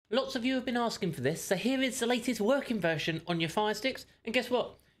Lots of you have been asking for this, so here is the latest working version on your Fire Sticks, and guess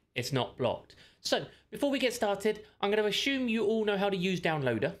what? It's not blocked. So, before we get started, I'm going to assume you all know how to use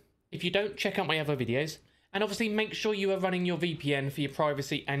Downloader. If you don't, check out my other videos. And obviously make sure you are running your VPN for your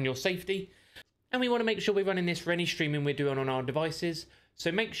privacy and your safety. And we want to make sure we're running this for any streaming we're doing on our devices.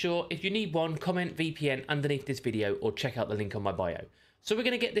 So make sure, if you need one, comment VPN underneath this video or check out the link on my bio. So we're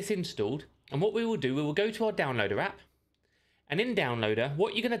going to get this installed. And what we will do, we will go to our Downloader app. And in Downloader,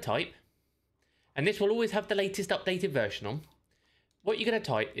 what you're going to type, and this will always have the latest updated version on, what you're going to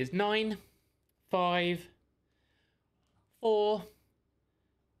type is 9547432.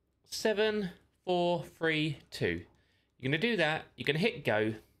 You're going to do that, you're going to hit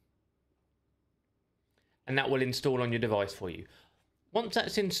go, and that will install on your device for you. Once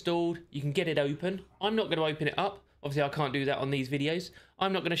that's installed, you can get it open. I'm not going to open it up. Obviously, I can't do that on these videos.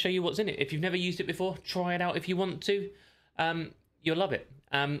 I'm not going to show you what's in it. If you've never used it before, try it out if you want to. You'll love it.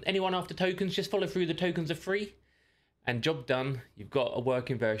 Anyone after tokens, just follow through. The tokens are free. And job done. You've got a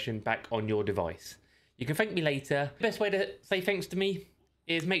working version back on your device. You can thank me later. The best way to say thanks to me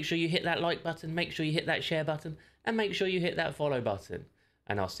is make sure you hit that like button, make sure you hit that share button, and make sure you hit that follow button.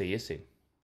 And I'll see you soon.